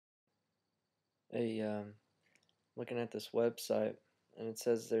Looking at this website, and it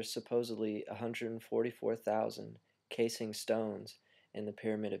says there's supposedly 144,000 casing stones in the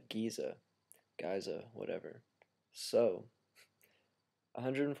Pyramid of Giza, whatever. So,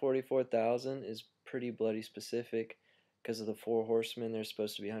 144,000 is pretty bloody specific because of the four horsemen. There's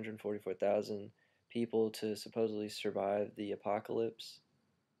supposed to be 144,000 people to supposedly survive the apocalypse,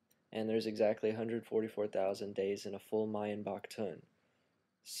 and there's exactly 144,000 days in a full Mayan Baktun.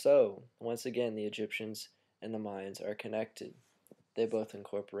 So, once again, the Egyptians and the Mayans are connected. They both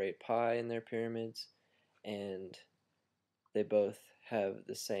incorporate pi in their pyramids, and they both have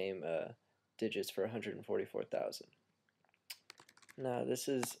the same digits for 144,000. Now, this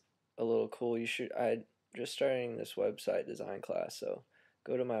is a little cool. I just starting this website design class, so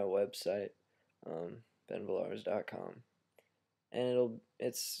go to my website, benvillars.com, and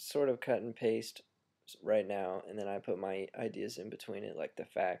it's sort of cut and paste right now, and then I put my ideas in between it, like the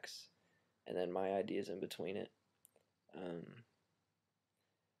facts, and then my ideas in between it.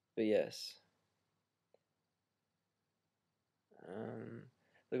 But yes,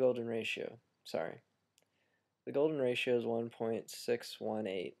 the golden ratio. Sorry. The golden ratio is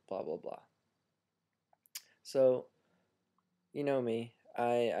 1.618, blah, blah, blah. So, you know me,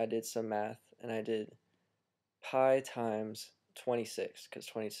 I did some math, and I did pi times 26, because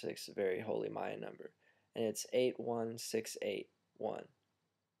 26 is a very holy Mayan number, and it's 81681.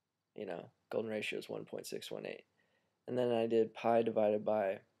 Golden ratio is 1.618. And then I did pi divided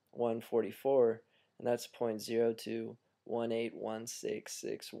by 144, and that's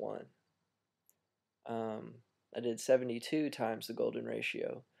 0.02181661. I did 72 times the golden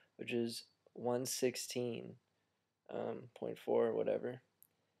ratio, which is 116.4 or whatever.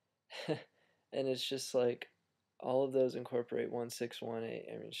 And it's just like all of those incorporate 1618.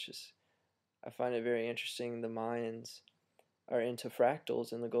 I mean, I find it very interesting. The Mayans are into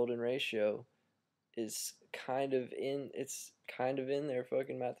fractals, and the golden ratio is kind of in their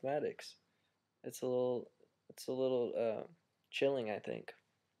fucking mathematics. It's a little chilling, I think.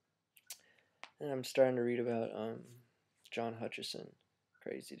 And I'm starting to read about John Hutchison,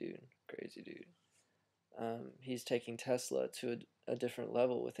 crazy dude. He's taking Tesla to a different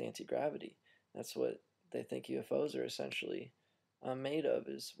level with anti-gravity. That's what they think UFOs are essentially made of,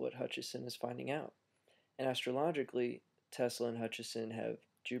 is what Hutchison is finding out. And astrologically, Tesla and Hutchison have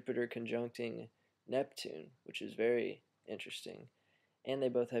Jupiter conjuncting Neptune, which is very interesting. And they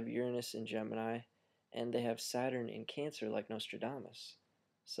both have Uranus in Gemini, and they have Saturn in Cancer like Nostradamus.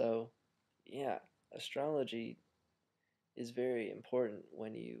 So, yeah, astrology is very important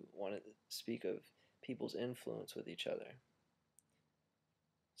when you want to speak of people's influence with each other.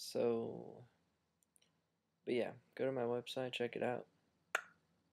 So, but yeah, go to my website, check it out.